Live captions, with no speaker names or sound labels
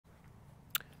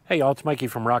Hey y'all, it's Mikey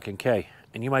from Rock and K,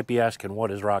 and you might be asking, what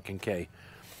is Rock and K?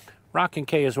 Rock and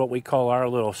K is what we call our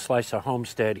little slice of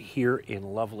homestead here in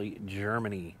lovely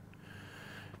Germany.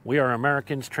 We are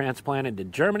Americans transplanted to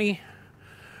Germany.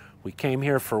 We came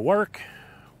here for work.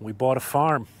 We bought a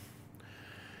farm.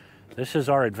 This is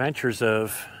our adventures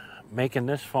of making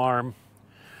this farm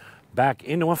back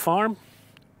into a farm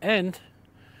and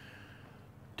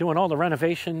doing all the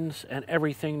renovations and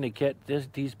everything to get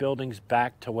these buildings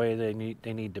back to where they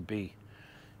need to be.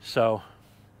 So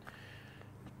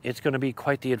it's going to be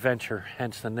quite the adventure,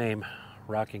 hence the name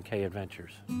Rock and K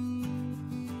Adventures.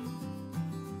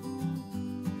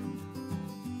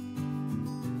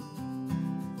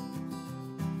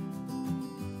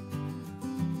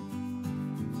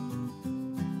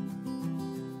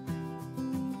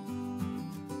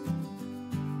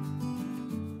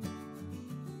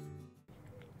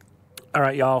 All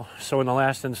right, y'all. So in the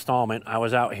last installment, I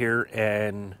was out here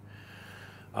and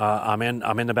I'm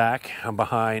in the back. I'm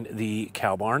behind the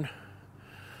cow barn.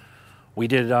 We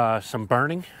did some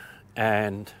burning,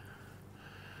 and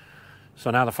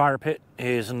so now the fire pit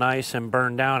is nice and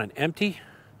burned down and empty.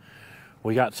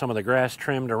 We got some of the grass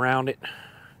trimmed around it,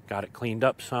 got it cleaned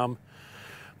up some,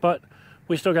 but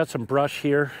we still got some brush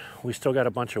here. We still got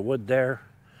a bunch of wood there.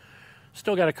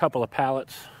 Still got a couple of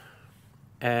pallets,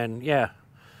 and yeah.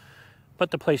 But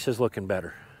the place is looking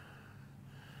better.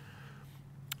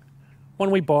 When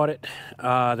we bought it,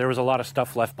 there was a lot of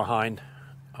stuff left behind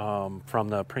from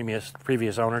the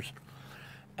previous owners,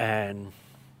 and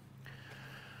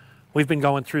we've been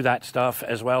going through that stuff,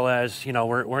 as well as, you know,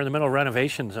 we're in the middle of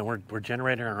renovations and we're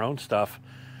generating our own stuff.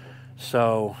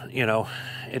 So, you know,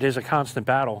 it is a constant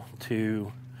battle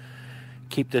to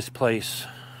keep this place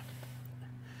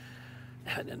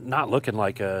not looking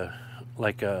like a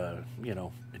you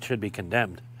know, it should be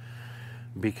condemned,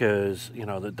 because, you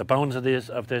know, the bones of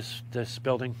this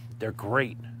building, they're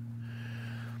great.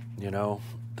 You know,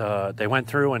 they went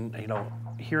through, and, you know,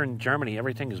 here in Germany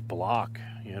everything is block.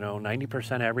 You know,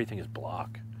 90% of everything is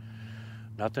block.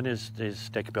 Nothing is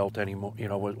stick built anymore. You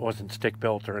know, it wasn't stick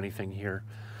built or anything here.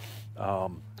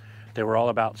 They were all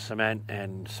about cement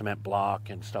and cement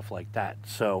block and stuff like that.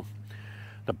 So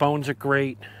the bones are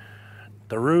great.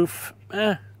 The roof,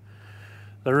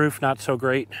 The roof, not so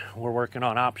great. We're working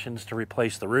on options to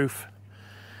replace the roof.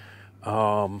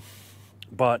 But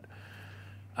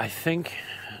I think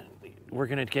we're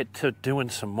going to get to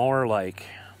doing some more, like,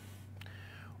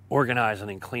 organizing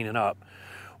and cleaning up.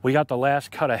 We got the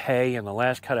last cut of hay, and the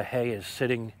last cut of hay is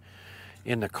sitting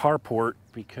in the carport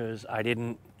because I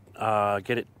didn't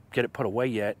get it put away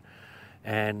yet.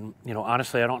 And, you know,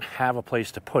 honestly, I don't have a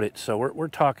place to put it. So we're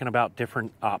talking about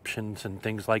different options and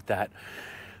things like that,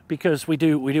 because we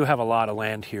do have a lot of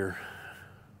land here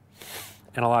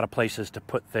and a lot of places to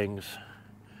put things.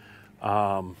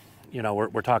 You know,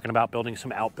 we're talking about building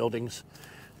some outbuildings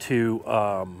to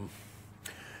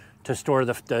store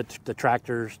the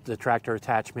tractors, the tractor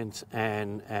attachments,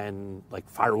 and like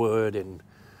firewood and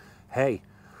hay.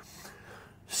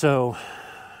 So,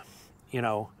 you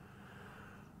know,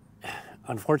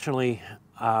 unfortunately,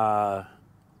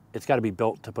 it's got to be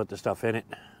built to put the stuff in it,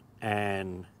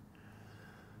 and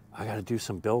I got to do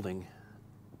some building,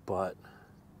 but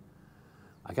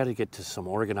I got to get to some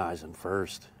organizing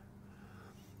first,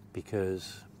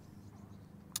 because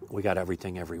we got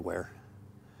everything everywhere.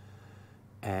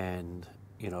 And,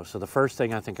 you know, so the first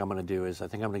thing I think I'm going to do is I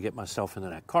think I'm going to get myself into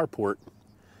that carport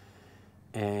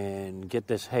and get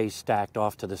this hay stacked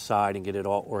off to the side and get it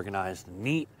all organized and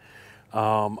neat.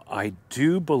 I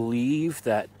do believe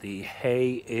that the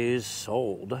hay is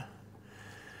sold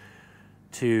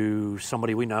to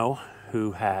somebody we know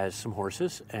who has some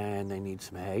horses and they need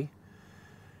some hay,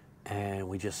 and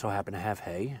we just so happen to have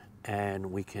hay,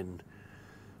 and we can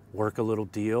work a little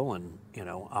deal. And, you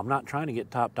know, I'm not trying to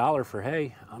get top dollar for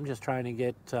hay. I'm just trying to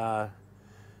get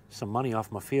some money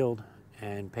off my field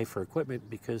and pay for equipment,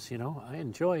 because, you know, I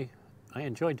enjoy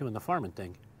doing the farming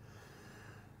thing.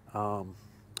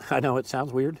 I know it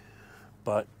sounds weird,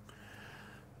 but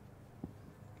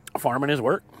farming is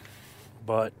work.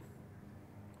 But,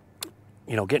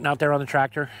 you know, getting out there on the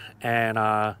tractor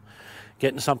and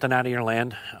getting something out of your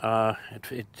land,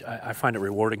 I find it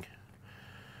rewarding.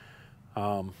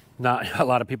 Not a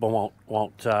lot of people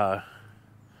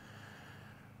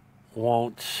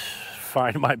won't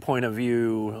find my point of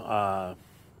view or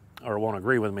won't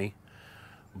agree with me,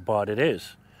 but it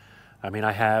is. I mean,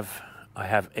 I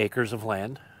have acres of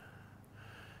land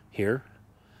here.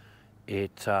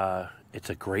 It's a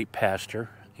great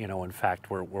pasture. You know, in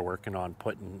fact, we're working on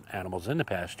putting animals in the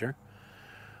pasture.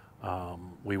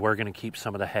 We were going to keep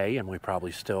some of the hay, and we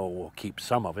probably still will keep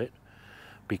some of it.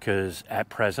 because at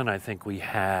present I think we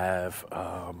have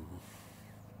a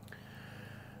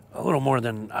little more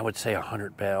than, I would say,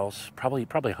 100 bales, probably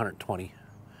 120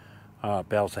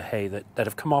 bales of hay that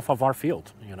have come off of our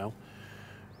field. You know,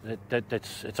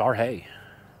 it's our hay,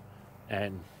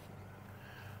 and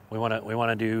we want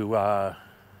to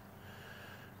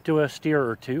do a steer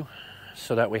or two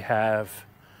so that we have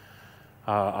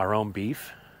our own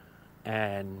beef,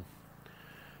 and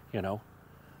you know,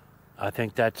 I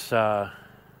think that's a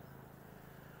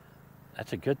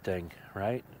good thing,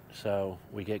 right? So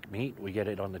we get meat, we get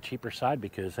it on the cheaper side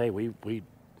because, hey, we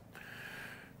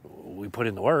put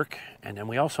in the work, and then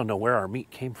we also know where our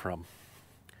meat came from.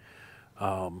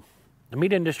 The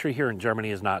meat industry here in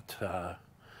Germany is not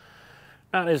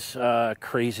as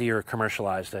crazy or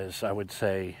commercialized as, I would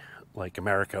say, like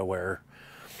America, where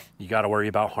you got to worry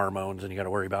about hormones and you got to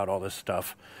worry about all this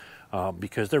stuff,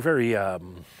 because they're very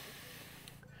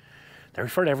they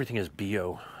refer to everything as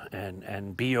bio,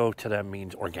 and bio to them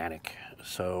means organic.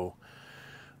 So,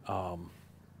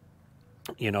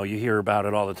 you know, you hear about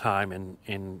it all the time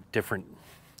in different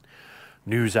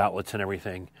news outlets and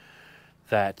everything,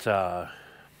 that a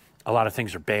lot of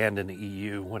things are banned in the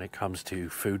EU when it comes to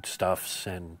foodstuffs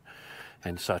and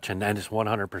such, and that is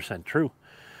 100% true.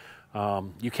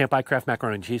 You can't buy Kraft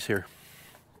macaroni and cheese here.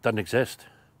 It doesn't exist.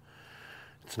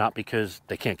 It's not because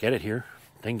they can't get it here.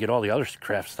 They can get all the other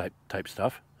Kraft type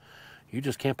stuff. You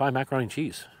just can't buy macaroni and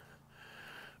cheese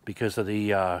because of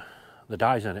the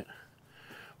dyes in it.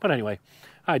 But anyway,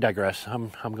 I digress.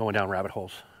 I'm going down rabbit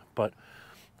holes. But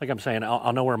like I'm saying,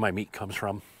 I'll know where my meat comes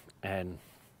from, and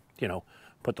you know,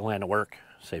 put the land to work,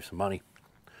 save some money.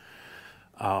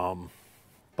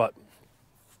 But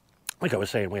like I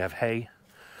was saying, we have hay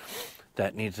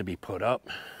that needs to be put up,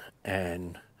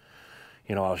 and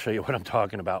you know, I'll show you what I'm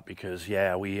talking about, because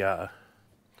yeah, we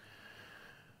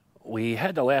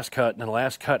had the last cut, and the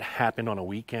last cut happened on a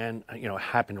weekend. You know, it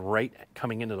happened right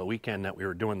coming into the weekend that we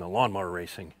were doing the lawnmower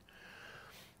racing.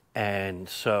 And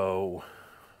so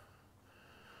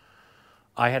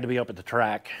I had to be up at the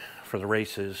track for the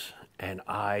races, and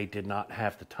I did not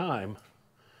have the time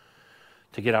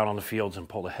to get out on the fields and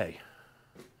pull the hay.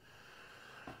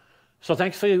 So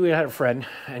thankfully we had a friend,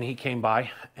 and he came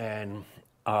by and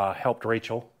helped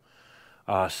Rachel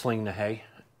sling the hay,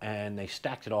 and they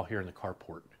stacked it all here in the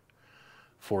carport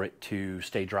for it to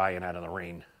stay dry and out of the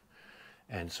rain.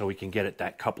 And so we can get it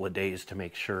that couple of days to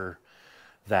make sure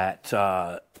that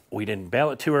we didn't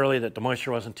bale it too early, that the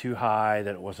moisture wasn't too high,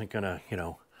 that it wasn't gonna, you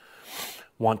know,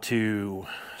 want to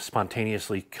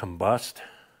spontaneously combust,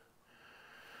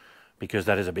 because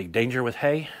that is a big danger with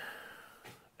hay,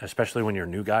 especially when you're a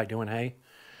new guy doing hay.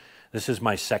 This is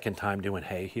my second time doing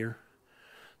hay here.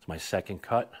 It's my second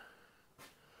cut.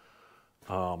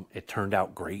 It turned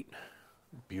out great.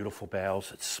 Beautiful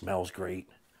bales. It smells great.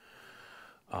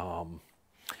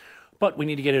 But we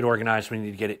need to get it organized. We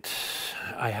need to get it.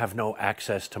 I have no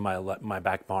access to my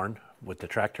back barn with the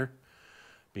tractor,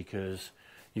 because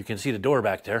you can see the door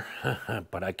back there,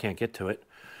 but I can't get to it.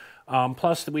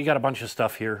 Plus, we got a bunch of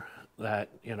stuff here that,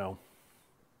 you know,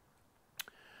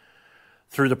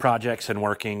 through the projects and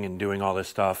working and doing all this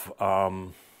stuff,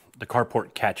 the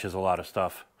carport catches a lot of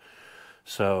stuff.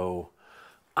 So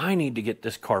I need to get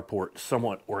this carport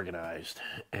somewhat organized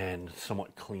and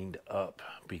somewhat cleaned up,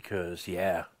 because,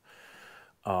 yeah,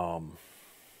 I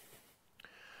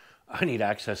need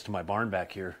access to my barn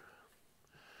back here,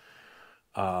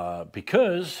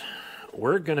 because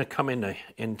we're going to come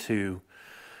into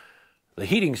the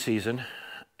heating season,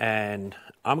 and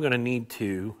I'm going to need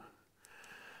to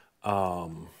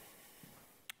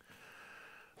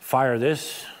fire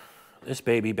this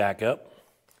baby back up.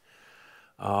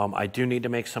 I do need to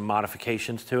make some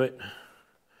modifications to it.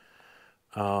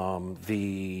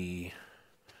 The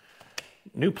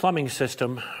new plumbing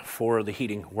system for the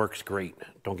heating works great.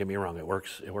 Don't get me wrong, it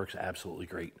works absolutely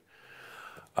great.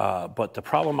 But the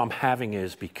problem I'm having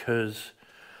is, because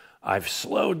I've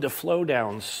slowed the flow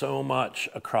down so much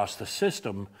across the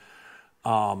system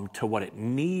to what it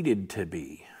needed to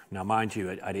be. Now, mind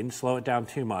you, I didn't slow it down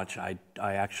too much. I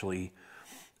actually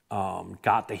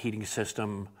got the heating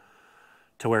system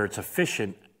to where it's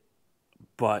efficient,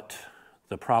 but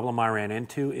the problem I ran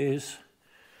into is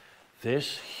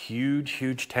this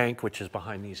huge tank, which is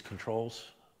behind these controls,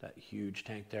 that huge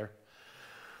tank there.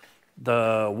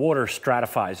 The water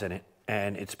stratifies in it,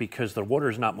 and it's because the water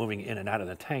is not moving in and out of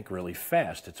the tank really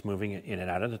fast. It's moving in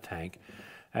and out of the tank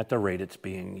at the rate it's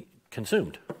being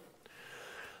consumed.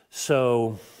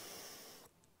 So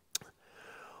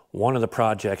one of the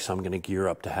projects I'm going to gear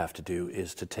up to have to do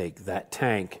is to take that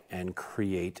tank and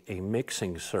create a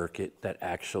mixing circuit that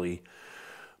actually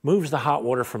moves the hot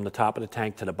water from the top of the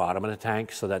tank to the bottom of the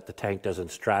tank so that the tank doesn't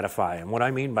stratify. And what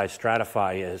I mean by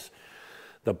stratify is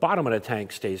the bottom of the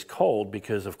tank stays cold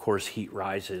because, of course, heat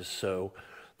rises. So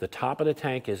the top of the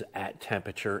tank is at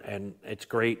temperature, and it's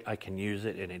great. I can use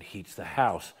it, and it heats the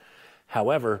house.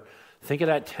 However, think of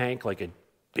that tank like a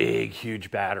big, huge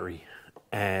battery.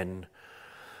 And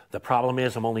the problem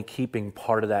is I'm only keeping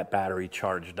part of that battery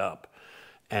charged up.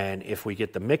 And if we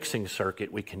get the mixing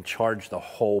circuit, we can charge the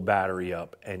whole battery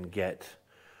up and get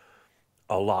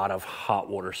a lot of hot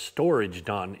water storage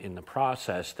done in the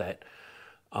process that,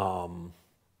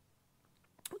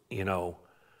 you know,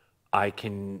 I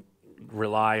can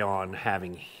rely on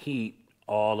having heat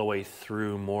all the way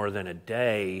through more than a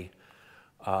day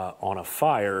on a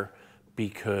fire,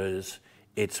 because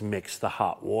it's mixed the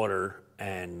hot water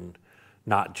and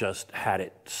not just had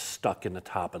it stuck in the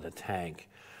top of the tank.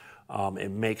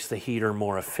 It makes the heater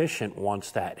more efficient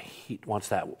once that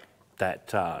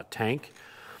tank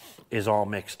is all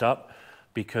mixed up,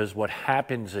 because what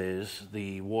happens is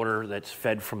the water that's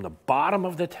fed from the bottom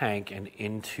of the tank and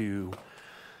into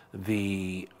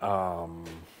the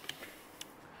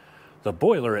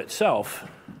boiler itself,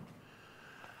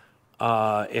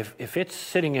 if it's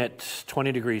sitting at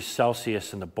 20 degrees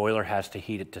Celsius and the boiler has to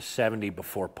heat it to 70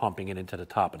 before pumping it into the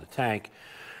top of the tank,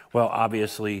 well,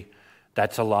 obviously,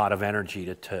 that's a lot of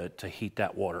energy to heat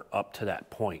that water up to that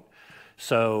point.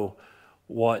 So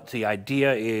what the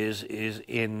idea is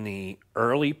in the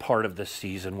early part of the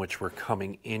season, which we're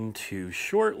coming into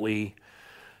shortly,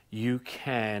 you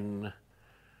can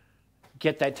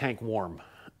get that tank warm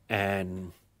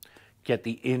and get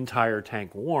the entire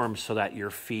tank warm so that you're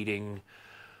feeding,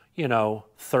 you know,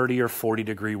 30 or 40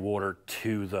 degree water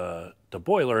to the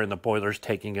boiler, and the boiler's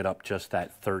taking it up just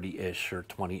that 30-ish or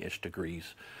 20-ish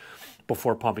degrees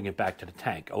before pumping it back to the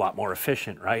tank. A lot more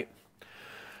efficient, right?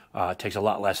 It takes a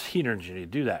lot less heat energy to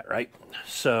do that, right?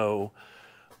 So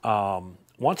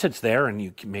once it's there and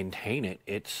you can maintain it,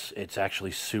 it's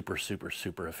actually super, super,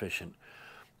 super efficient.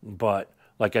 But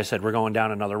like I said, we're going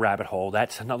down another rabbit hole.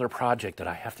 That's another project that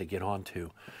I have to get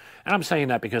onto. And I'm saying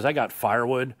that because I got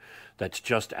firewood that's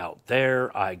just out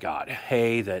there. I got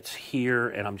hay that's here.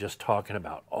 And I'm just talking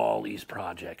about all these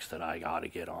projects that I got to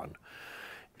get on.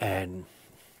 And,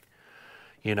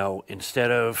 you know, instead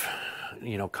of,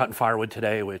 you know, cutting firewood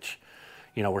today, which,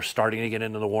 you know, we're starting to get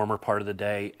into the warmer part of the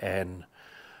day. And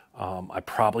I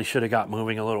probably should have got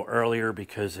moving a little earlier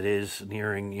because it is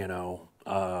nearing, you know,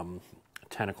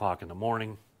 10 o'clock in the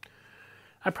morning.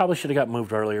 I probably should have got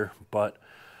moved earlier, but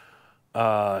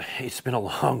it's been a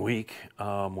long week.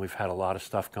 We've had a lot of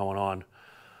stuff going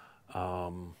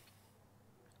on.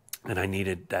 And I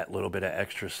needed that little bit of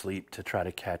extra sleep to try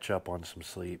to catch up on some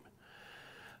sleep.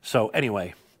 So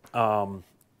anyway,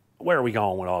 where are we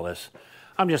going with all this?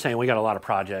 I'm just saying we got a lot of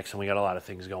projects and we got a lot of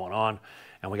things going on,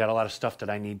 and we got a lot of stuff that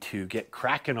I need to get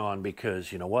cracking on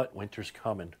because, you know what, winter's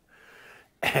coming.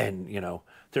 And, you know,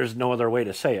 there's no other way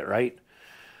to say it, right?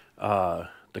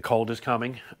 The cold is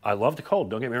coming. I love the cold,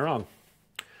 don't get me wrong.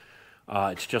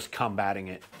 It's just combating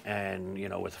it, and, you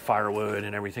know, with firewood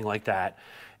and everything like that.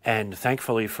 And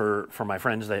thankfully for my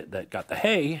friends that got the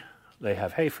hay, they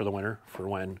have hay for the winter for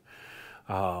when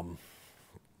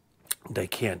they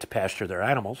can't pasture their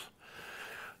animals.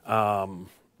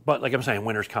 But like I'm saying,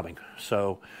 winter's coming.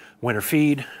 So winter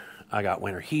feed, I got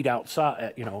winter heat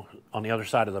outside, you know, on the other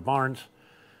side of the barns.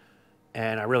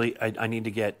 And I need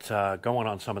to get going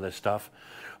on some of this stuff.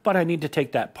 But I need to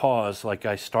take that pause, like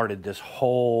I started this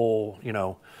whole, you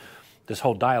know, this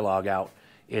whole dialogue out,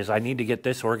 is I need to get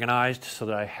this organized so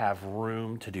that I have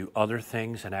room to do other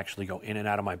things and actually go in and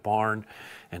out of my barn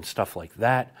and stuff like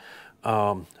that.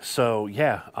 So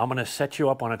yeah, I'm going to set you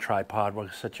up on a tripod. We'll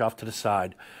set you off to the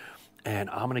side, and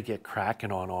I'm going to get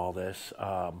cracking on all this.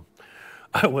 I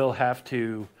will have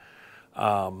to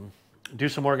do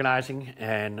some organizing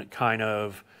and kind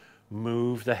of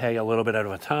move the hay a little bit at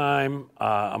a time.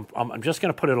 I'm just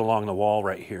going to put it along the wall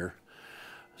right here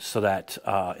so that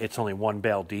it's only one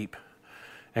bale deep.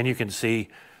 And you can see,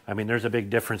 I mean, there's a big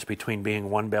difference between being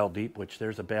one bale deep, which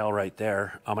there's a bale right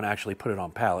there. I'm going to actually put it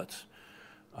on pallets.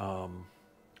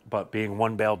 But being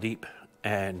one bale deep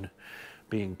and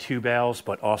being two bales,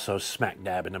 but also smack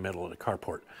dab in the middle of the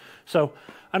carport. So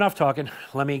enough talking.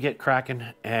 Let me get cracking.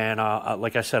 And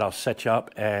like I said, I'll set you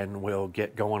up and we'll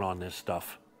get going on this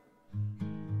stuff.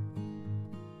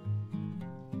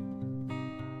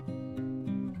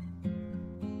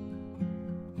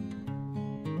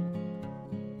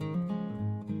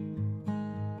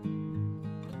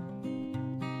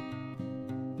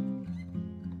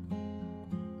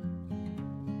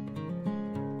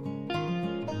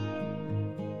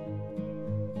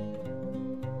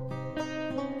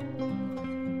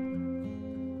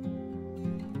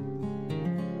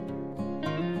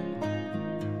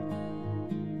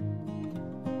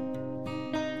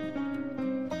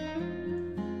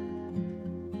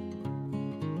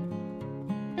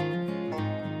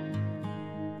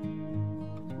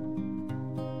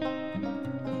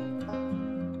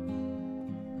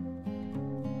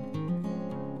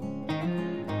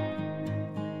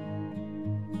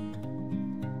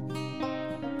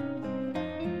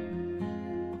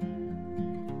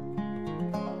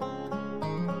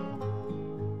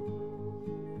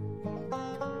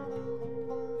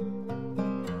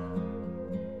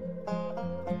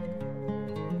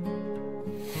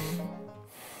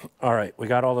 All right, we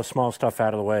got all the small stuff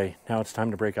out of the way. Now it's time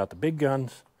to break out the big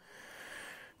guns,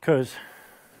 because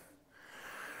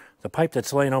the pipe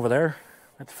that's laying over there,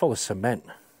 that's full of cement.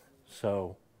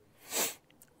 So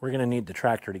we're going to need the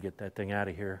tractor to get that thing out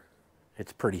of here.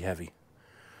 It's pretty heavy.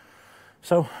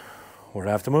 So we're going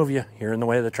to have to move you. You're in the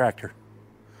way of the tractor.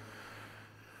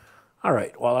 All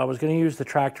right, well, I was going to use the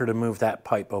tractor to move that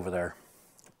pipe over there.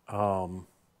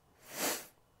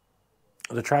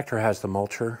 The tractor has the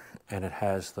mulcher, and it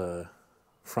has the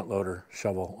front loader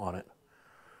shovel on it.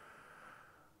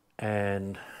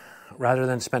 And rather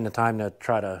than spend the time to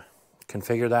try to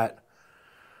configure that,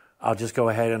 I'll just go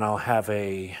ahead and I'll have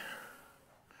a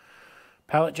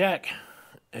pallet jack,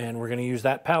 and we're going to use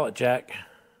that pallet jack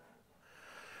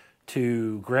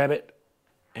to grab it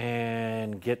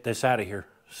and get this out of here.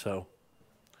 So,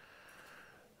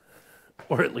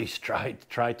 or at least try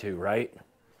to, right?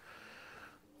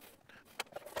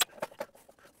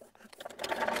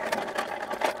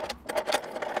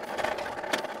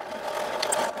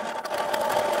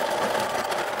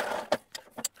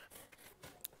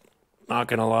 Not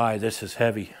gonna lie, this is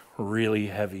heavy, really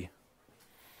heavy.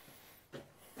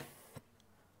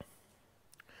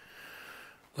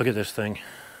 Look at this thing.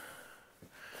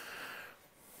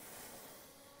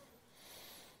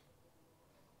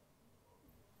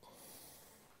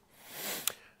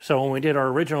 So when we did our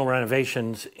original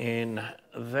renovations in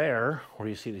there, where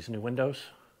you see these new windows,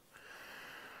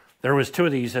 there was 2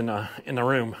 of these in the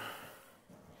room,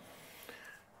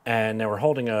 and they were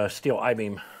holding a steel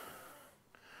I-beam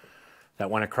that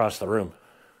went across the room.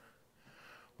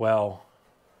 Well,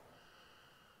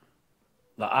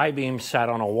 the I-beam sat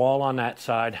on a wall on that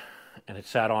side, and it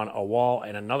sat on a wall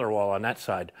and another wall on that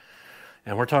side.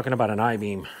 And we're talking about an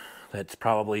I-beam that's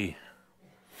probably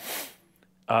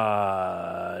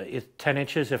 10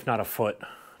 inches, if not a foot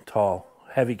tall,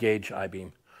 heavy gauge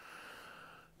I-beam.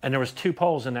 And there was 2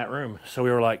 poles in that room. So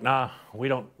we were like, nah, we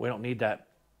don't need that,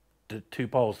 the 2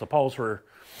 poles. The poles were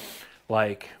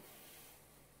like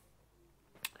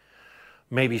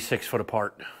maybe 6 foot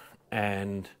apart,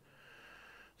 and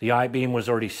the I-beam was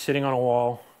already sitting on a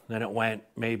wall. Then it went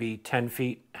maybe 10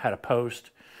 feet, had a post.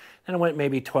 Then it went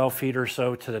maybe 12 feet or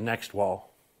so to the next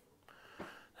wall.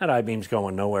 That I-beam's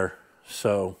going nowhere.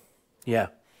 So, yeah,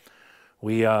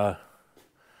 we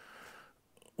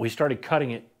started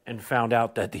cutting it and found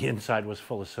out that the inside was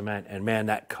full of cement. And man,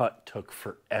 that cut took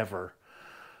forever.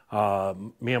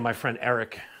 Me and my friend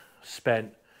Eric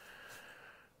spent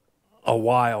a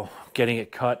while getting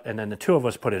it cut, and then the 2 of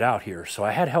us put it out here. So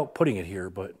I had help putting it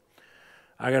here, but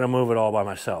I got to move it all by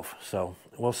myself. So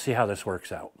we'll see how this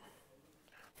works out.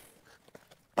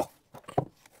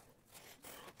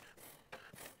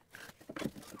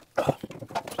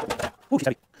 Ooh, she's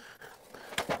heavy.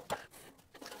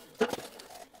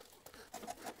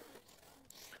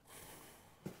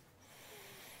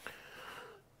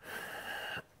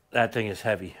 That thing is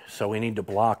heavy, so we need to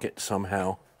block it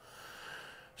somehow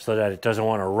so that it doesn't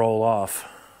want to roll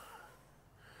off.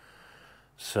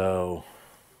 So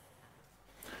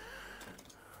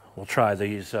we'll try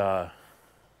these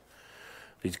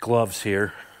gloves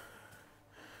here.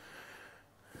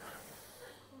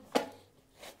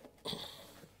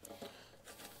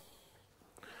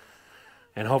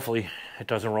 And hopefully it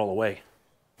doesn't roll away.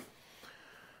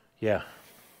 Yeah.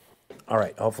 All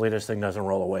right, hopefully this thing doesn't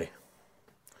roll away.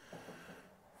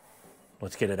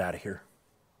 Let's get it out of here.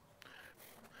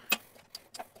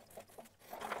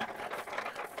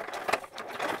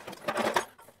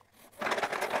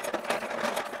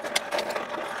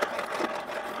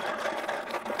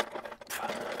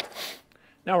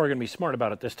 Now we're going to be smart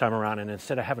about it this time around, and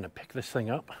instead of having to pick this thing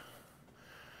up,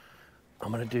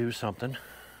 I'm going to do something.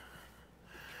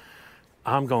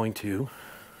 I'm going to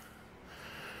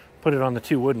put it on the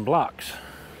 2 wooden blocks.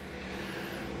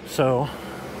 So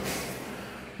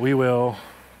we will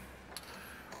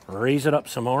raise it up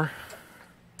some more.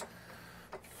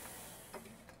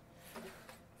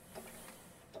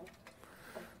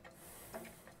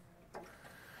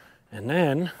 And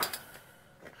then,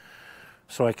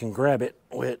 so I can grab it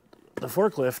with the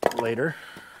forklift later,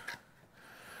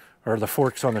 or the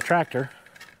forks on the tractor,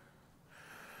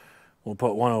 we'll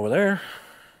put one over there,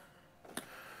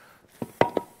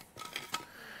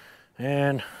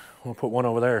 and we'll put one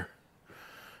over there.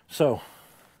 So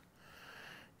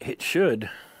it should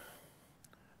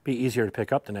be easier to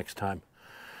pick up the next time,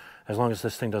 as long as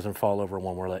this thing doesn't fall over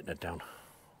when we're letting it down.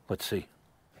 Let's see.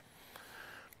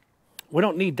 We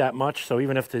don't need that much, so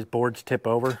even if the boards tip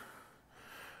over,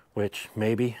 which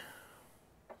maybe,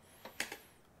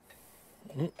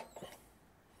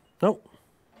 nope,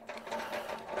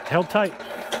 held tight.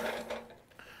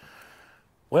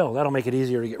 Well, that'll make it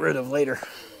easier to get rid of later,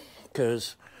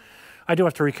 because I do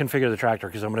have to reconfigure the tractor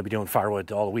because I'm going to be doing firewood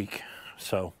all week.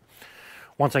 So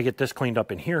once I get this cleaned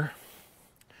up in here,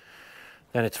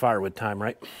 then it's firewood time,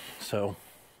 right? So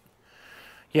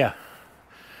yeah.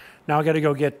 Now I got to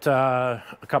go get a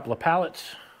couple of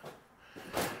pallets,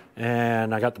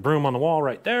 and I got the broom on the wall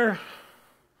right there.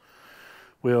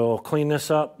 We'll clean this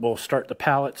up. We'll start the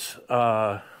pallets.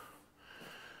 I'm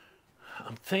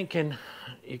thinking,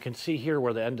 you can see here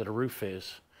where the end of the roof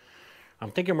is.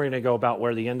 I'm thinking we're going to go about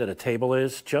where the end of the table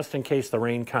is, just in case the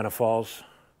rain kind of falls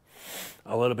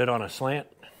a little bit on a slant,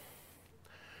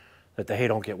 that the hay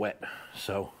don't get wet.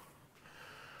 So,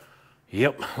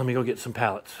 yep, let me go get some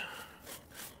pallets.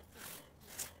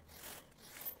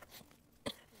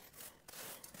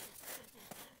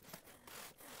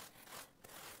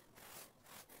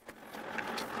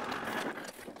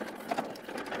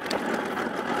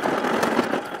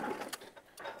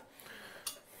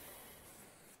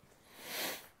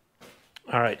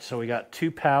 All right, so we got 2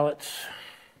 pallets,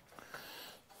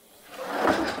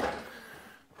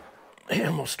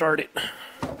 and we'll start it.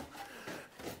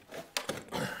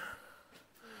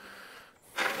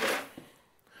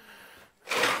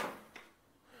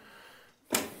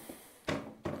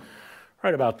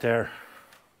 Right about there.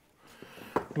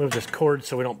 Move this cord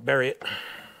so we don't bury it.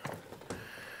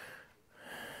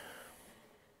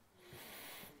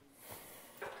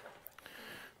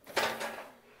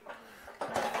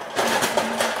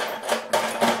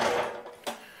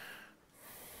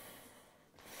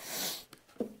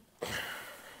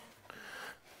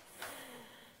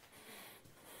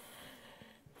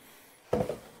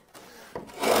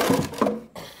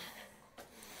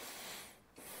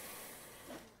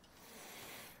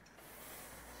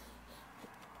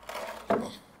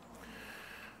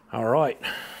 All right,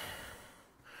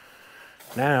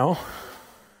 now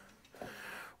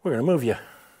we're going to move you.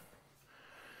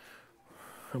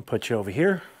 I'll put you over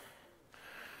here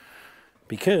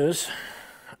because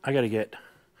I got to get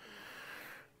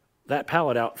that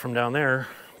pallet out from down there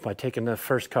by taking the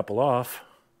first couple off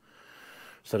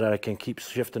so that I can keep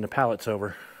shifting the pallets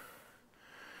over.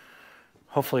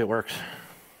 Hopefully it works.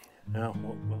 Now,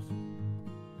 we'll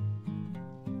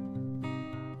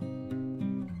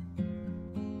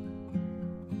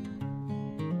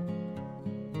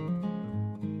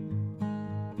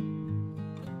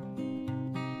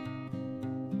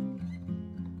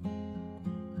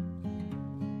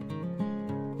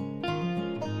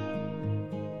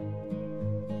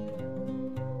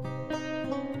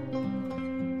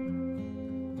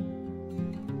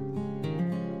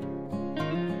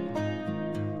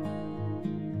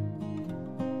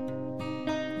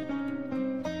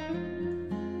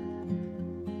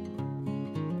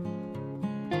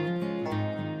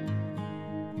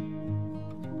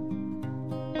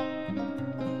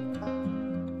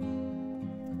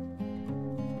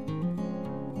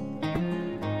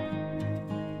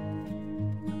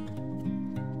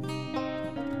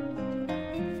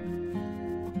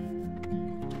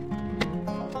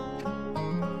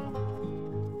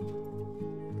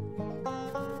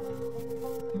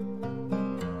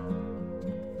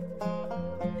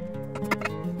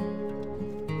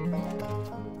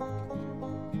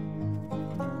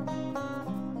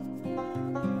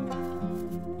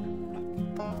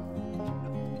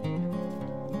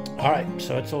All right,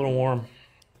 so it's a little warm,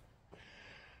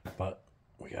 but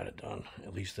we got it done.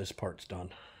 At least this part's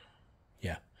done.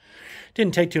 Yeah,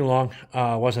 didn't take too long.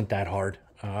 Wasn't that hard.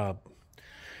 Don't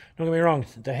get me wrong.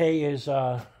 The hay is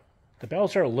the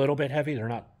bales are a little bit heavy. They're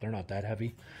not that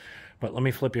heavy. But let me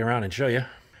flip you around and show you.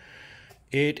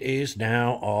 It is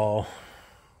now all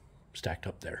stacked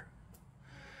up there.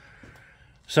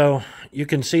 So you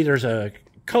can see there's a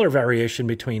color variation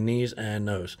between these and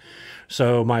those.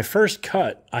 So my first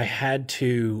cut, I had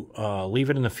to leave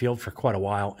it in the field for quite a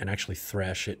while and actually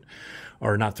thrash it,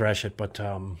 or not thrash it, but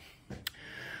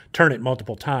turn it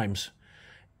multiple times.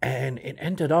 And it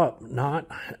ended up not,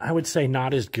 I would say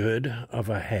not as good of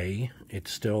a hay.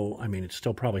 It's still, I mean, it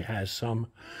still probably has some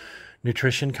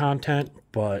nutrition content,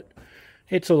 but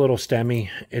it's a little stemmy.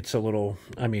 It's a little,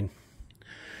 I mean,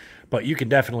 but you can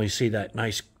definitely see that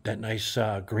nice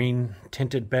green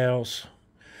tinted bales.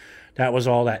 That was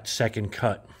all that second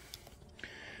cut.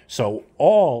 So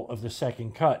all of the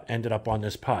second cut ended up on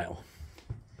this pile.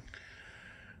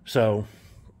 So,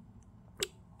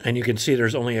 and you can see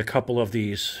there's only a couple of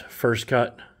these first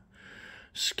cut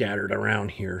scattered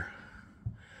around here.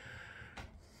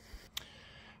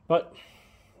 But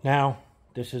now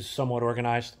this is somewhat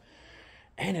organized,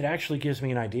 and it actually gives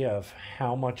me an idea of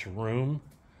how much room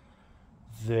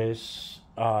this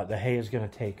the hay is going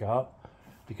to take up,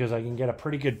 because I can get a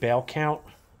pretty good bale count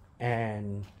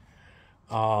And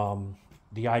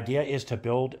the idea is to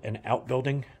build an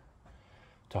outbuilding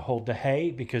to hold the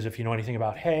hay, because if you know anything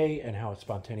about hay and how it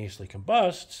spontaneously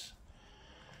combusts,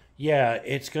 yeah,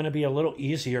 it's going to be a little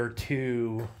easier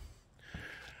to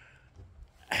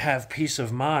have peace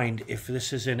of mind if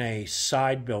this is in a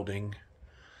side building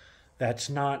that's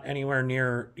not anywhere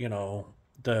near, you know,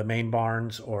 the main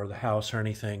barns or the house or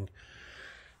anything.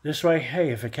 This way,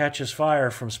 hey, if it catches fire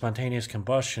from spontaneous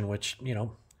combustion, which, you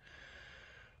know,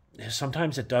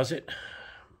 sometimes it does it.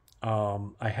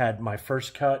 I had my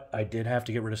first cut. I did have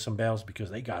to get rid of some bales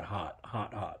because they got hot.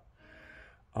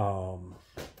 I'm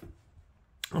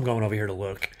going over here to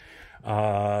look.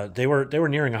 They were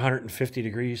nearing 150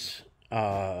 degrees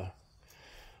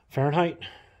Fahrenheit,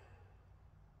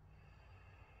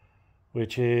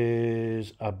 which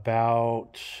is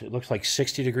about, it looks like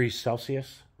 60 degrees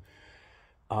Celsius.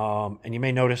 And you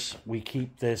may notice we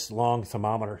keep this long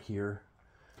thermometer here,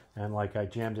 and like I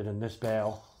jammed it in this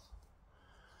bale,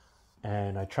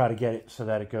 and I try to get it so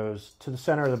that it goes to the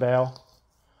center of the bale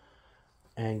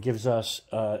and gives us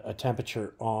a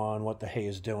temperature on what the hay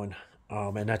is doing.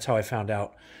 And that's how I found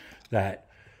out that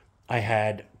I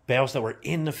had bales that were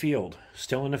in the field,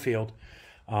 still in the field,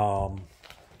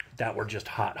 that were just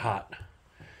hot.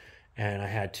 And I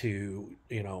had to,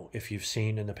 you know, if you've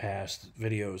seen in the past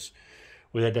videos,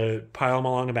 we had to pile them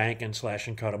along the bank and slash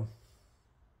and cut them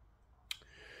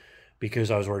because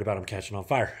I was worried about them catching on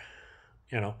fire.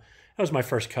 You know, that was my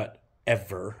first cut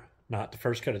ever. Not the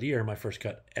first cut of the year, my first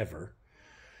cut ever.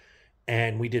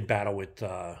 And we did battle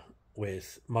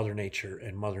with Mother Nature,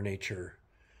 and Mother Nature,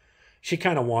 she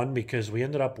kind of won because we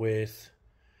ended up with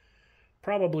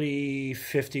probably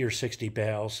 50 or 60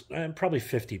 bales, and probably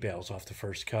 50 bales off the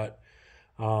first cut.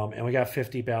 And we got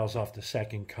 50 bales off the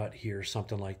second cut here,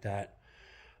 something like that.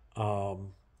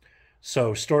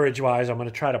 So storage-wise, I'm going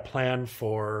to try to plan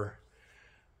for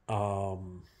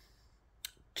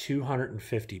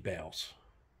 250 bales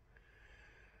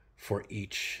for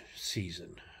each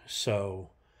season.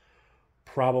 So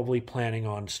probably planning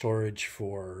on storage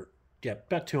for, yeah,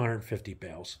 about 250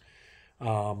 bales.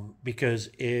 Because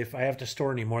if I have to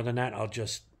store any more than that, I'll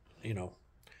just, you know,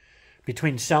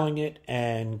 between selling it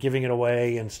and giving it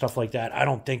away and stuff like that, I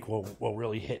don't think we'll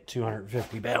really hit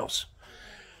 250 bales.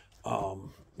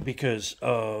 Because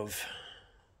of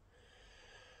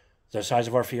the size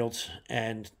of our fields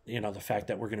and, you know, the fact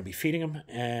that we're going to be feeding them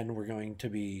and we're going to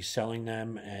be selling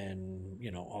them and,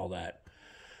 you know, all that.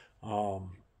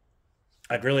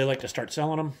 I'd really like to start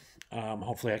selling them.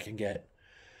 Hopefully I can get,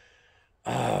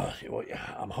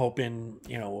 I'm hoping,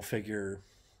 you know, we'll figure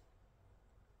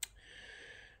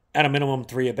at a minimum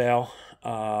 3 a bale.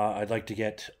 I'd like to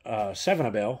get 7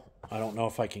 a bale. I don't know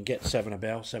if I can get 7 a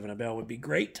bale. 7 a bale would be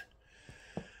great.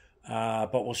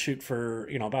 But we'll shoot for,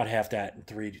 you know, about half that and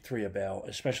three a bale.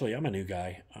 Especially, I'm a new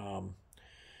guy,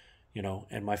 you know,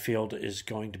 and my field is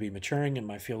going to be maturing, and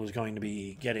my field is going to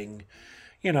be getting,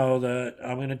 you know,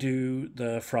 I'm going to do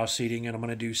the frost seeding, and I'm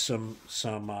going to do some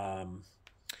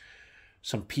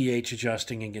pH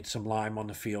adjusting and get some lime on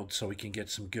the field so we can get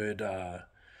some good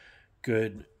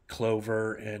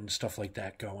clover and stuff like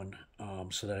that going,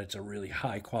 so that it's a really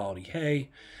high quality hay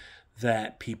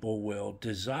that people will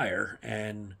desire.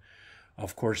 And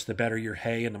of course, the better your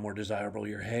hay and the more desirable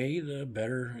your hay, the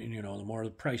better, you know, the more the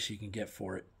price you can get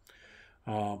for it.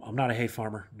 I'm not a hay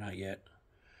farmer, not yet.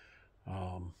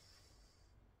 I'm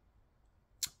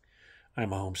a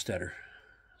homesteader.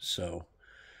 So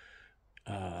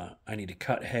I need to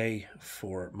cut hay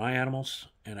for my animals,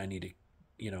 and I need to,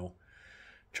 you know,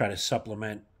 try to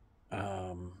supplement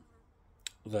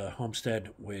the homestead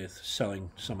with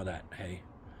selling some of that hay.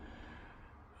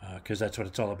 Because that's what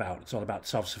it's all about. It's all about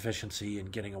self-sufficiency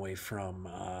and getting away from,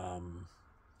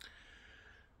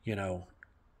 you know,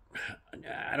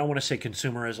 I don't want to say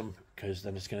consumerism, because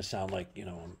then it's going to sound like, you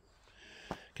know, I'm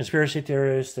conspiracy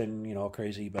theorist and, you know,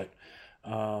 crazy. But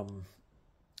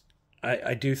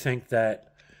I do think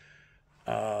that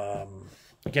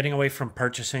getting away from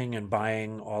purchasing and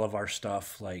buying all of our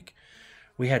stuff, like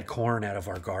we had corn out of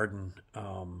our garden,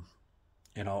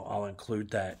 and I'll include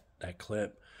that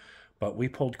clip. But we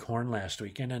pulled corn last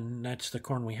weekend, and that's the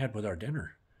corn we had with our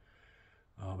dinner.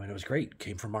 And it was great. It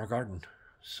came from our garden.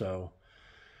 So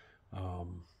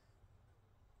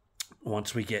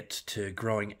once we get to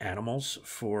growing animals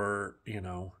for, you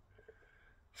know,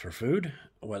 for food,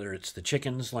 whether it's the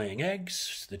chickens laying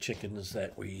eggs, the chickens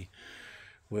that we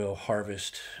will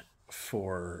harvest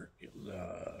for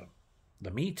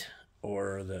the meat,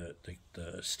 or the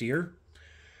steer,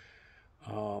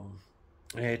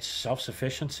 it's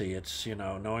self-sufficiency. It's, you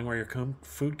know, knowing where your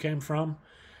food came from.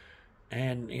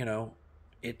 And, you know,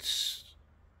 it's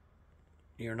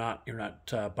you're not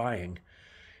buying.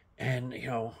 And you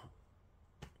know,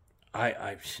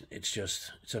 it's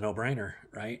a no-brainer,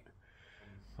 right?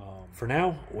 For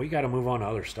now, we got to move on to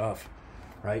other stuff,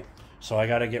 right? So I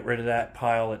got to get rid of that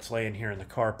pile that's laying here in the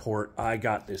carport. I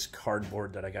got this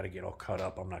cardboard that I got to get all cut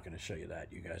up. I'm not going to show you that.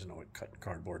 You guys know what cutting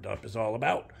cardboard up is all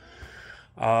about.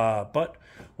 But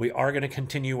we are going to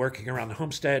continue working around the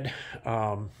homestead.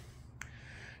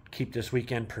 Keep this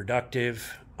weekend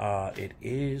productive. It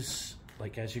is,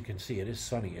 like, as you can see, it is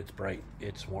sunny. It's bright.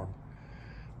 It's warm.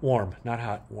 Warm, not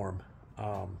hot, warm.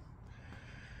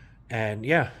 And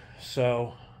yeah,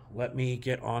 so let me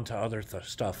get on to other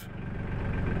stuff.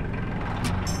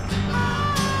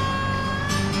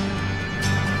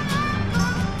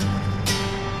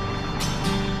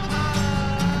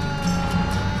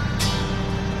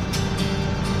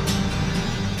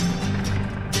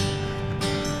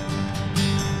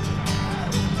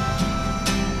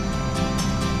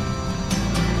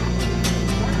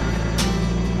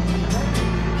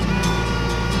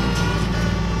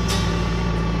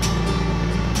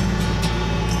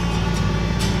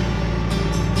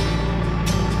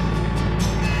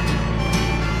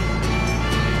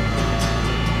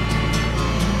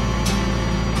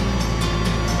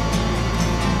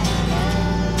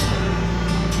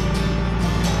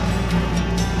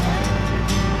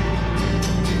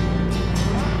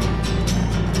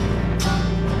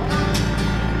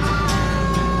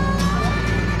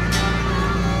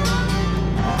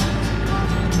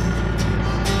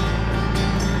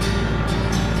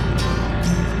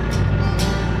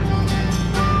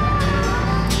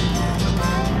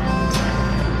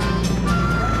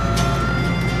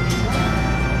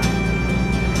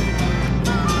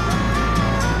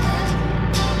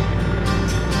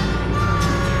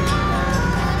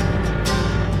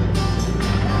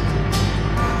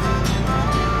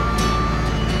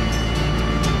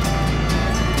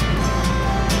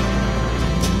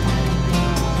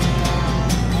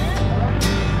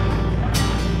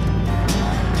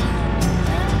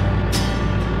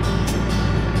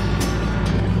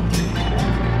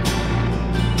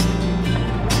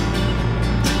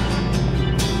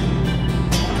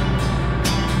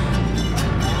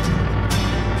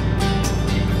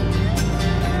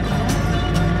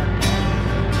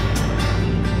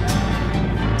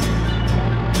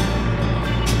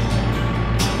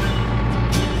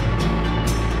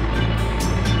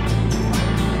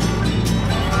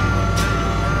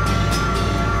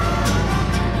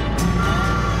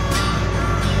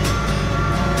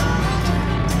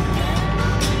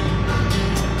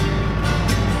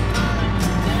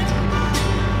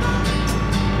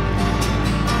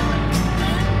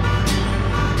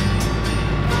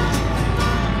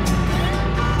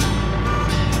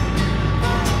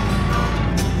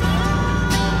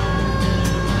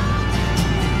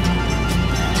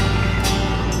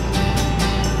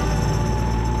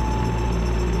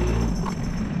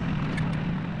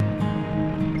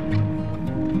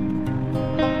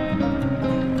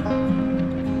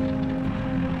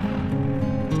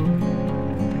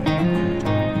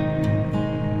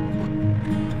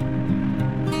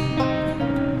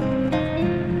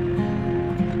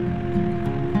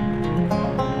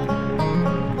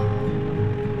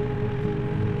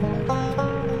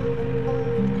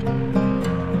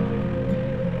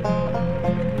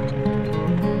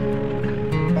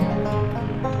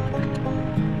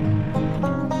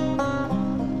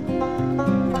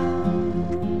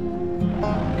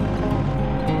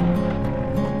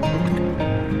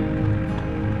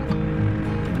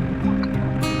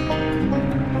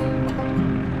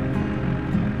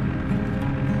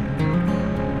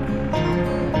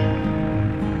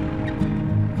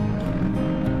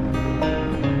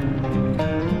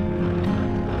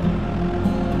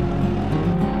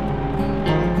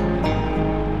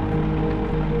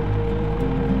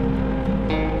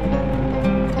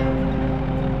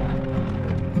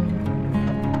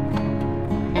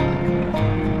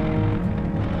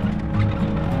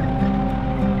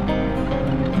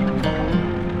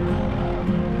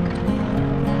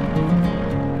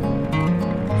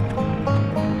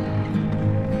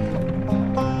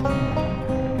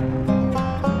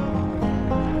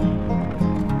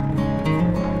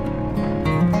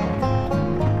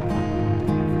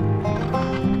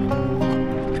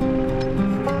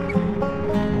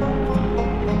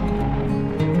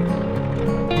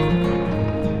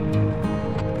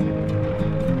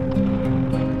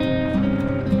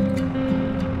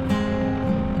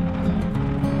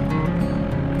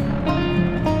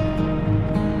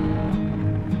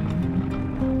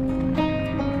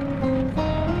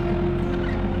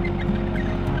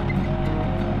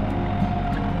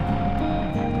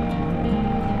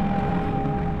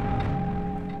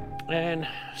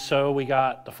 so we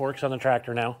got the forks on the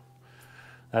tractor now.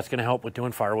 That's going to help with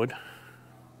doing firewood.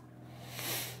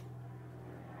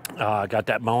 Got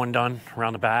that mowing done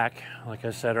around the back, like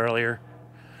I said earlier.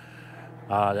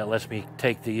 That lets me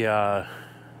take the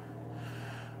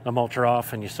mulcher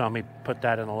off, and you saw me put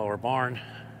that in the lower barn.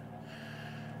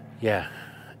 Yeah,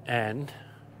 and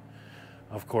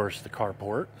of course the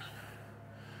carport.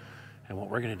 And what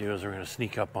we're going to do is we're going to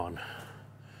sneak up on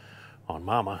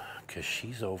Mama, because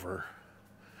she's over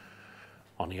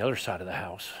on the other side of the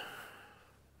house.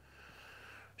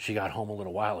 She got home a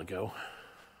little while ago.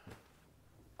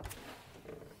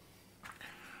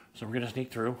 So we're going to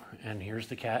sneak through, and here's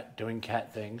the cat doing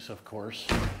cat things, of course,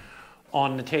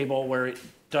 on the table where it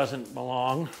doesn't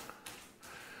belong,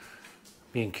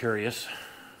 being curious.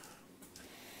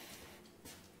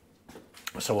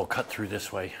 So we'll cut through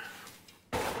this way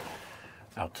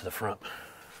out to the front.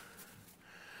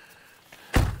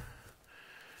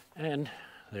 And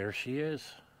there she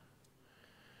is.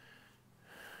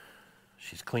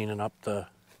 She's cleaning up the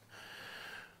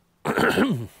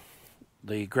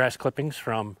the grass clippings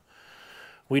from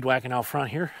weed whacking out front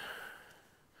here.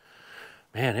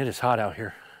 Man, it is hot out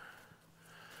here.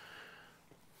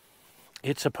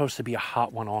 It's supposed to be a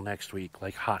hot one all next week,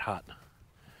 like hot,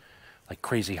 like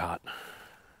crazy hot.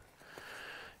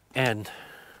 And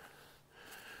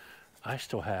I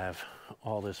still have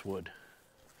all this wood.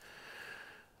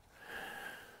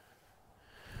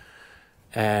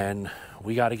 And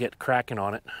we got to get cracking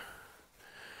on it,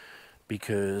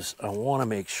 because I want to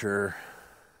make sure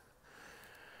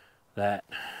that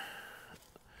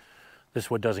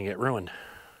this wood doesn't get ruined.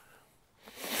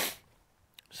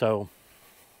 So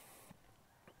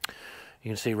you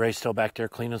can see Ray's still back there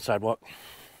cleaning the sidewalk.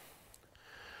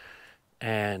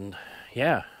 And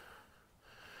yeah,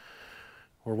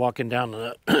 we're walking down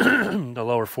the, the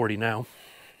lower 40 now.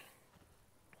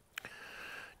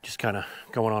 Just kind of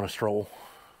going on a stroll.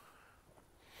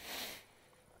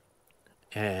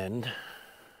 And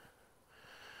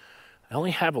I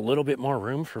only have a little bit more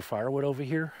room for firewood over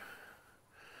here.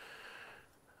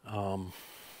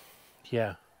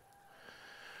 Yeah.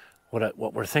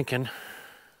 What we're thinking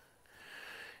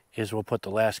is we'll put the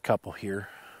last couple here.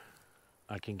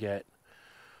 I can get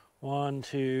 1,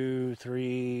 2,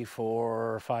 3,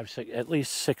 4, 5, 6, at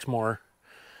least 6 more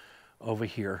over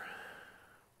here.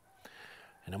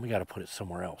 And then we got to put it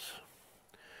somewhere else.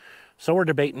 So we're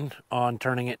debating on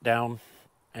turning it down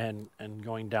and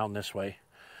going down this way.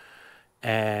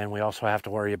 And we also have to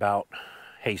worry about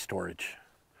hay storage.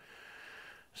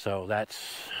 So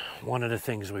that's one of the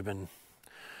things we've been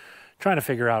trying to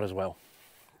figure out as well.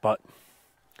 But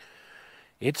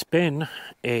it's been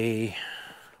a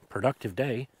productive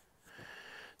day.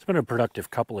 It's been a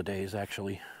productive couple of days,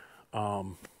 actually.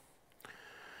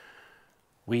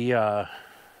 We had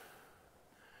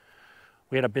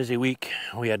a busy week.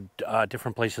 We had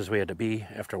different places we had to be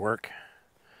after work.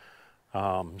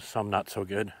 Some not so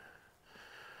good.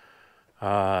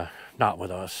 Not with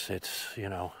us. It's, you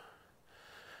know,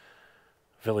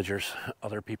 villagers,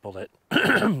 other people that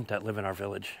that live in our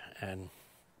village. And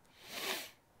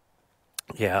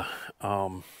yeah,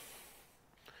 so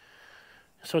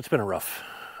it's been a rough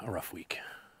week.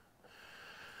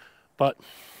 But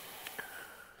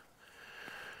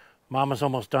Mama's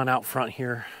almost done out front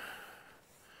here.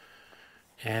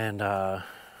 And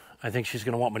I think she's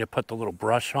going to want me to put the little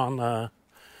brush on the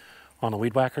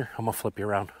weed whacker. I'm going to flip you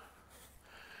around.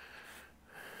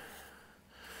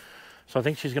 So I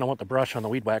think she's going to want the brush on the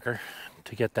weed whacker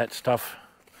to get that stuff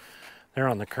there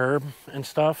on the curb and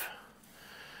stuff.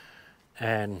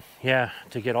 And yeah,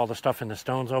 to get all the stuff in the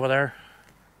stones over there.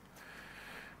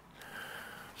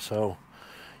 So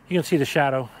you can see the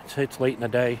shadow. It's late in the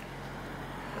day.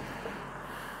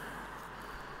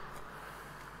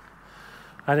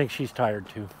 I think she's tired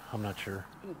too. I'm not sure.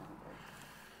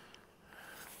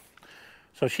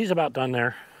 So she's about done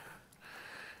there.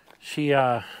 She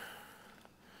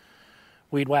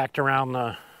weed whacked around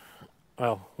the,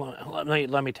 well,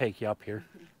 let me take you up here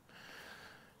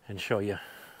and show you.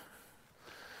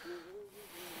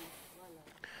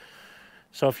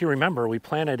 So if you remember, we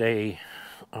planted a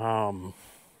pine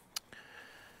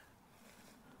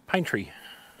tree,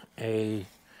 a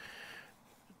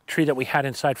tree that we had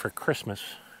inside for Christmas.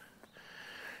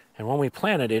 And when we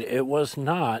planted it, it was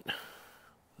not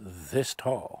this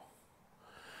tall.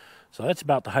 So that's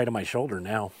about the height of my shoulder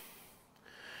now.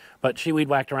 But she weed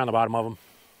whacked around the bottom of them.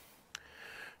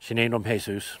 She named them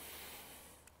Jesus.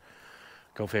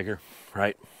 Go figure,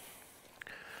 right?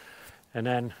 And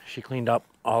then she cleaned up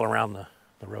all around the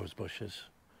rose bushes.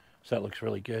 So that looks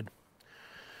really good.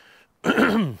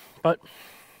 But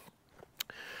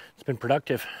it's been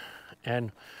productive.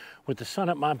 And with the sun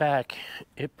at my back,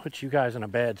 it puts you guys in a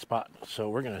bad spot. So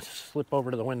we're gonna slip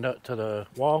over to the window, to the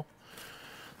wall.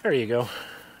 There you go.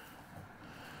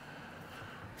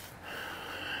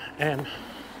 And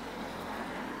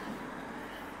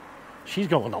she's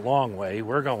going the long way.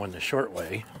 We're going the short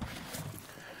way.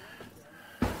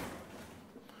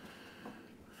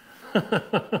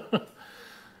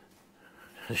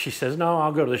 She says, no,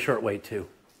 I'll go to the short way too.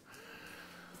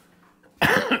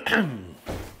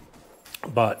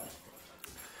 But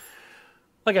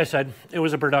like I said, it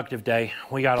was a productive day.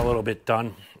 We got a little bit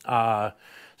done.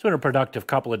 It's been a productive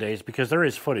couple of days because there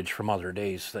is footage from other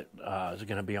days that is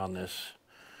going to be on this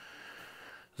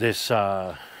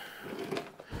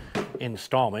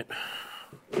installment.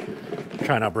 I'm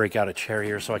trying to break out a chair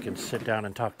here so I can sit down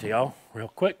and talk to y'all real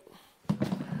quick.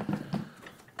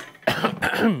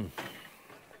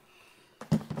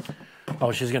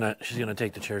 Oh, she's gonna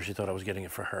take the chair. She thought I was getting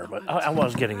it for her, but I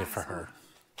was getting it for her.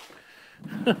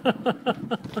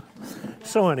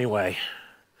 So anyway,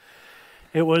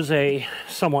 it was a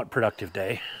somewhat productive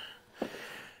day.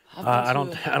 I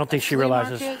don't think she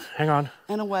realizes. Hang on.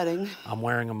 And a wedding. I'm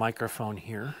wearing a microphone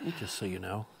here, just so you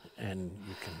know, and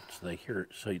you can so they hear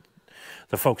so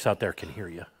the folks out there can hear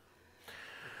you.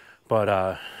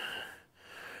 But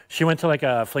she went to like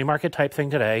a flea market type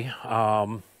thing today.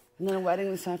 And then a wedding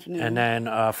this afternoon. And then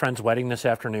a friend's wedding this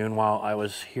afternoon while I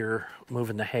was here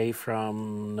moving the hay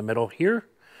from the middle here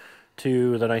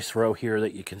to the nice row here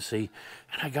that you can see.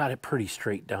 And I got it pretty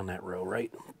straight down that row,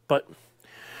 right? But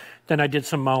then I did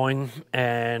some mowing,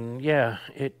 and yeah,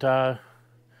 it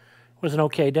was an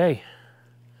okay day.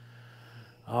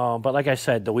 But like I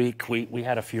said, the week, we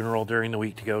had a funeral during the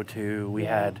week to go to. We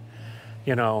had,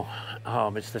 you know,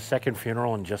 it's the second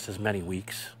funeral in just as many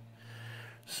weeks.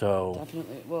 So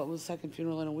definitely. Well, it was the second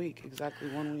funeral in a week, exactly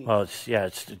 1 week. Well,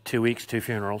 it's 2 weeks, 2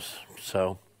 funerals.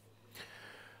 So,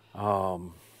 but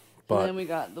and then we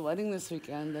got the wedding this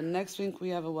weekend. Then next week we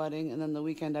have a wedding, and then the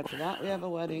weekend after that we have a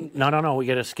wedding. No. We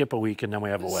get to skip a week, and then we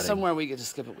have a wedding. Somewhere we get to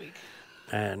skip a week.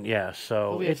 And yeah,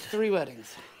 so we have 3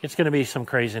 weddings. It's going to be some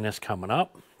craziness coming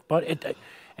up, but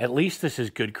at least this is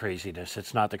good craziness.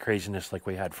 It's not the craziness like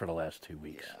we had for the last 2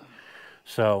 weeks. Yeah.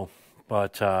 So,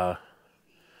 but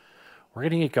we're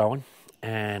going to get going,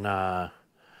 and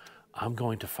I'm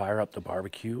going to fire up the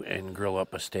barbecue and grill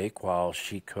up a steak while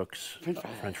she cooks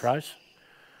French fries.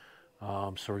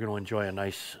 So we're going to enjoy a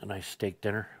nice steak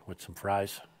dinner with some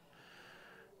fries.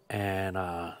 And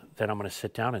then I'm going to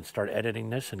sit down and start editing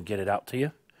this and get it out to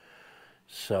you.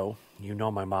 So you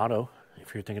know my motto.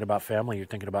 If you're thinking about family, you're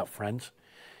thinking about friends,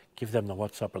 give them the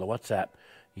what's up or the WhatsApp.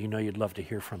 You know you'd love to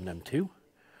hear from them too.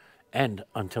 And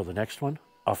until the next one,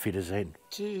 auf Wiedersehen.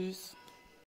 Tschüss.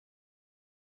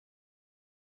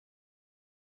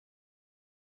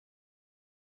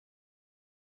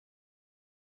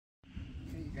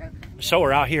 So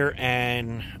we're out here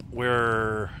and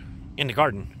we're in the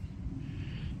garden.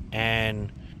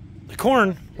 And the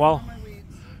corn, well,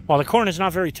 the corn is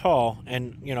not very tall,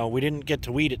 and you know, we didn't get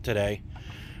to weed it today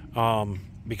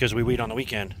because we weed on the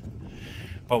weekend.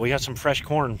 But we got some fresh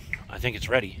corn. I think it's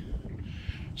ready.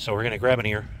 So we're gonna grab an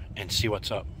ear and see what's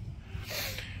up.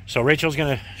 So Rachel's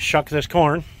gonna shuck this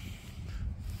corn.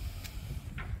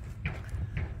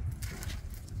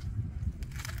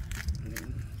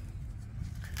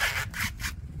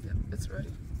 Yep, it's ready.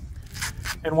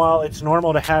 And while it's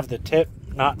normal to have the tip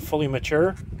not fully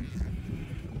mature,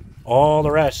 all the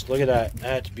rest, look at that,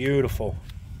 that's beautiful.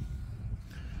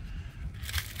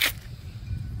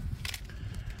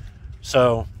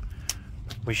 So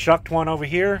we shucked one over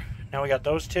here, now we got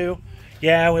those 2.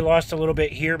 Yeah, we lost a little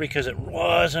bit here because it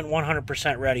wasn't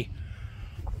 100% ready,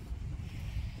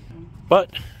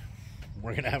 but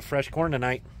we're gonna have fresh corn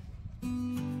tonight.